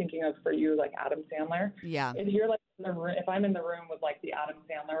 and I'm thinking of for you like Adam Sandler, if you're like in the room, if I'm in the room with like the Adam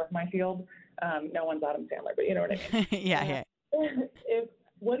Sandler of my field, no one's Adam Sandler, but you know what I mean. Yeah.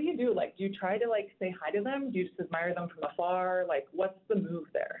 What do you do? Like, do you try to like say hi to them? Do you just admire them from afar? Like, what's the move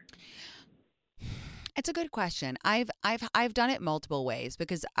there? It's a good question. I've done it multiple ways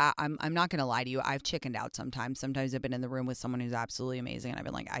because I'm not going to lie to you. I've chickened out sometimes. Sometimes I've been in the room with someone who's absolutely amazing, and I've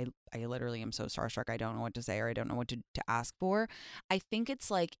been like, I literally am so starstruck. I don't know what to say, or I don't know what to ask for. I think it's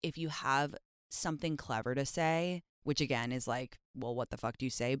like, if you have something clever to say, which again is like, well, what the fuck do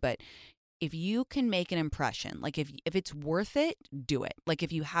you say? But if you can make an impression, like if it's worth it, do it. Like,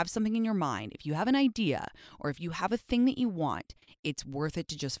 if you have something in your mind, if you have an idea, or if you have a thing that you want, it's worth it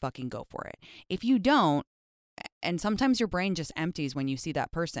to just fucking go for it. If you don't, and sometimes your brain just empties when you see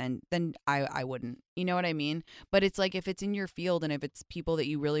that person, then I wouldn't. You know what I mean? But it's like, if it's in your field and if it's people that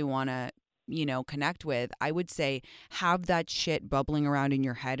you really want to, connect with, I would say have that shit bubbling around in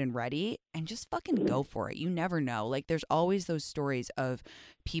your head and ready, and just fucking go for it. You never know. Like, there's always those stories of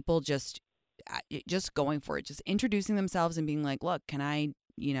people just going for it, just introducing themselves and being like, look, can I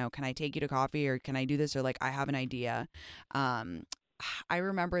take you to coffee, or can I do this? Or like, I have an idea. I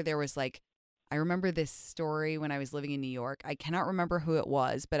remember this story when I was living in New York. I cannot remember who it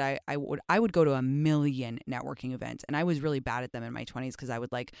was, but I would go to a million networking events, and I was really bad at them in my 20s because I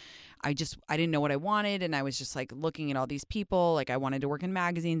didn't know what I wanted, and I was just like looking at all these people. Like, I wanted to work in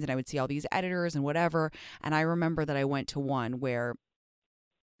magazines, and I would see all these editors and whatever. And I remember that I went to one where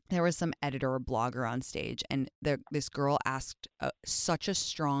there was some editor or blogger on stage, and this girl asked such a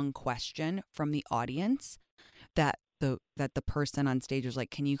strong question from the audience that the person on stage was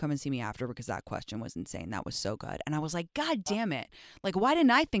like, can you come and see me after, because that question was insane. That was so good. And I was like, God damn it. Like, why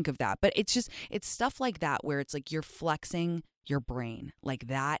didn't I think of that? But it's stuff like that where it's like you're flexing your brain. Like,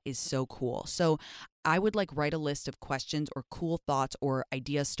 that is so cool. So I would like write a list of questions or cool thoughts or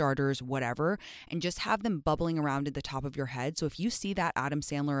idea starters, whatever, and just have them bubbling around at the top of your head. So if you see that Adam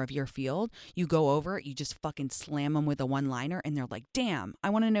Sandler of your field, you go over, you just fucking slam them with a one-liner, and they're like, damn, I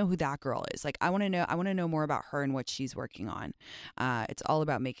want to know who that girl is. Like, I want to know more about her and what she's working on. It's all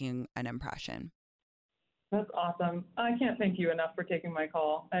about making an impression. That's awesome. I can't thank you enough for taking my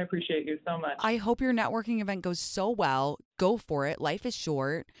call. I appreciate you so much. I hope your networking event goes so well. Go for it. Life is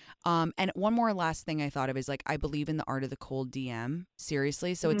short. And one more last thing I thought of is like, I believe in the art of the cold DM.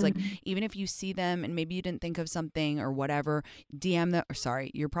 Seriously. So it's like, even if you see them and maybe you didn't think of something or whatever, DM them. Or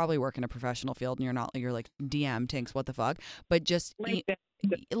sorry, you're probably working a professional field and you're like, DM Tinx, what the fuck? But just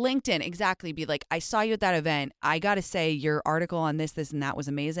LinkedIn, exactly. Be like, I saw you at that event. I got to say, your article on this, and that was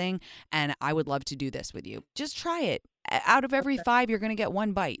amazing. And I would love to do this with you. Just try it. Out of every 5, you're going to get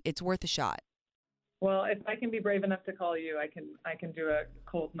 1 bite. It's worth a shot. Well, if I can be brave enough to call you, I can do a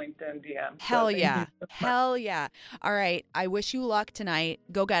cold LinkedIn DM. Hell yeah. Hell yeah. All right. I wish you luck tonight.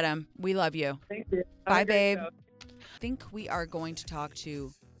 Go get him. We love you. Thank you. Bye, babe. I think we are going to talk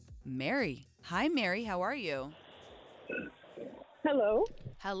to Mary. Hi, Mary. How are you? Hello.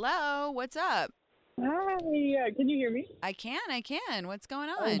 Hello. What's up? Hi, can you hear me? I can. What's going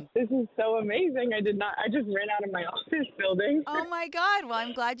Oh, on? this is so amazing. I just ran out of my office building. Oh my God. Well,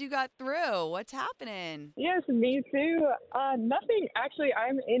 I'm glad you got through. What's happening? Yes, me too. Nothing. Actually,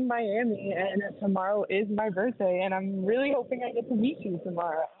 I'm in Miami, and tomorrow is my birthday, and I'm really hoping I get to meet you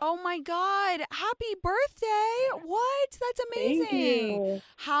tomorrow. Oh my God. Happy birthday. What? That's amazing. Thank you.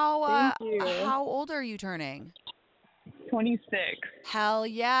 How Thank you. how old are you turning? 26. Hell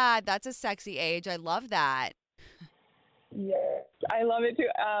yeah. That's a sexy age. I love that. Yes, I love it too.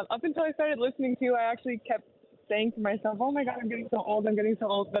 Up until I started listening to you, I actually kept saying to myself, "Oh my God, I'm getting so old. I'm getting so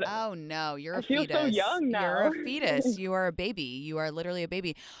old." But Oh no, you're a I feel fetus. so young now. You're a fetus. You are a baby. You are literally a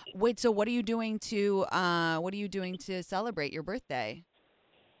baby. Wait, so what are you doing to celebrate your birthday?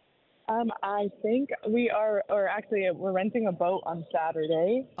 I think we're renting a boat on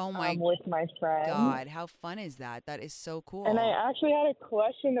Saturday. Oh my with my friend. God, how fun is that? That is so cool. And I actually had a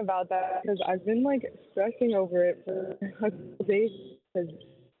question about that because I've been like stressing over it for a couple days. Because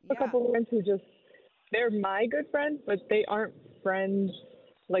a couple of friends they're my good friends, but they aren't friends.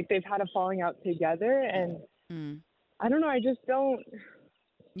 Like they've had a falling out together, and I don't know. I just don't.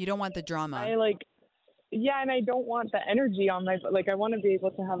 You don't want the drama. Yeah, and I don't want the energy on my, I want to be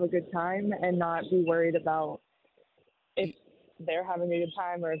able to have a good time and not be worried about if they're having a good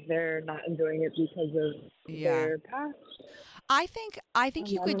time or if they're not enjoying it because of their past. I think you I could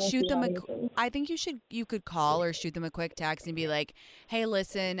don't know if shoot you them. have anything. I think you could call or shoot them a quick text and be like, "Hey,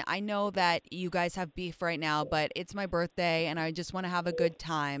 listen, I know that you guys have beef right now, but it's my birthday and I just want to have a good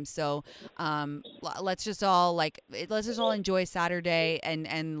time. So, let's just all enjoy Saturday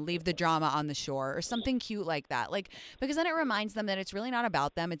and leave the drama on the shore or something cute like that. Like because then it reminds them that it's really not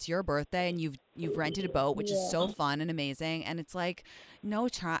about them. It's your birthday and you've rented a boat, which is so fun and amazing. And it's like no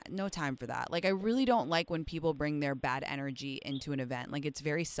time for that. Like I really don't like when people bring their bad energy into an event. Like it's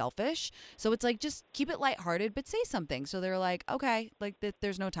very selfish. So it's like just keep it lighthearted, but say something. So they're like, okay, like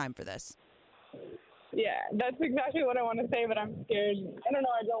there's no time for this. Yeah, that's exactly what I want to say, but I'm scared. I don't know.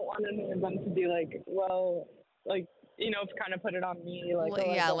 I don't want any of them to be kind of put it on me. I don't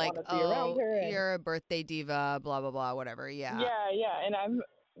want to be around her. You're a birthday diva, blah, blah, blah, whatever. Yeah. Yeah, and I'm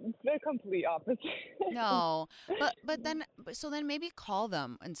the complete opposite. No, but then maybe call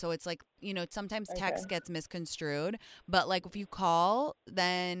them. And so it's like, sometimes text gets misconstrued, but like if you call,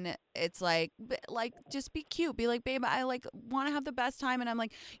 then it's like just be cute. Be like, babe, I want to have the best time. And I'm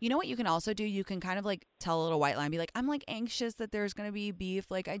like, you know what you can also do? You can kind of like tell a little white lie, be like, I'm like anxious that there's going to be beef.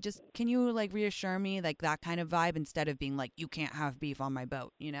 Like, can you like reassure me? Like that kind of vibe instead of being like, you can't have beef on my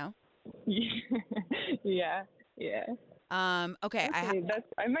boat, Yeah. Okay.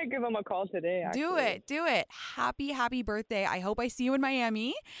 I might give him a call today. Actually. Do it. Happy birthday. I hope I see you in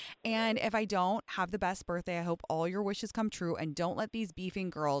Miami. And if I don't, have the best birthday. I hope all your wishes come true. And don't let these beefing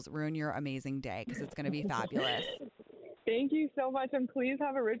girls ruin your amazing day because it's going to be fabulous. Thank you so much. And please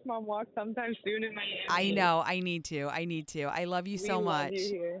have a Rich Mom walk sometime soon in Miami. I know. I need to. I love you so much. Love you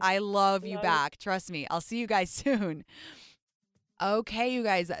here. I love you back. Trust me. I'll see you guys soon. Okay, you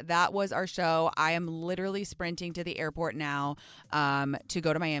guys, that was our show. I am literally sprinting to the airport now to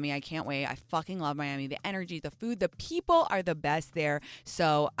go to Miami. I can't wait. I fucking love Miami. The energy, the food, the people are the best there.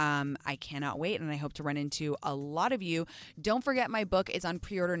 So I cannot wait, and I hope to run into a lot of you. Don't forget my book is on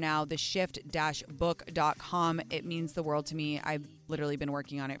pre-order now, theshift-book.com. It means the world to me. I've literally been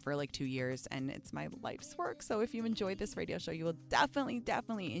working on it for like 2 years, and it's my life's work. So if you enjoyed this radio show, you will definitely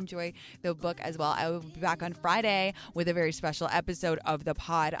enjoy the book as well. I will be back on Friday with a very special episode of the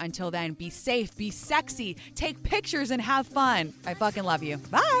pod. Until then, be safe, be sexy, take pictures, and have fun. I fucking love you.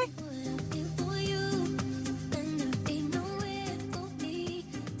 Bye.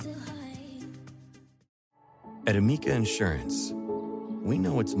 At Amica Insurance, we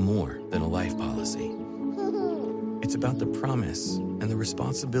know it's more than a life policy. It's about the promise and the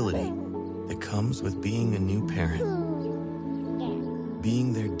responsibility that comes with being a new parent.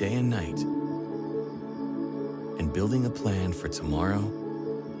 Being there day and night, and building a plan for tomorrow,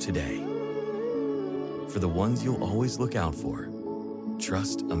 today. For the ones you'll always look out for,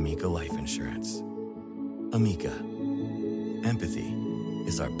 trust Amica Life Insurance. Amica, empathy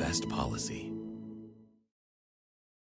is our best policy.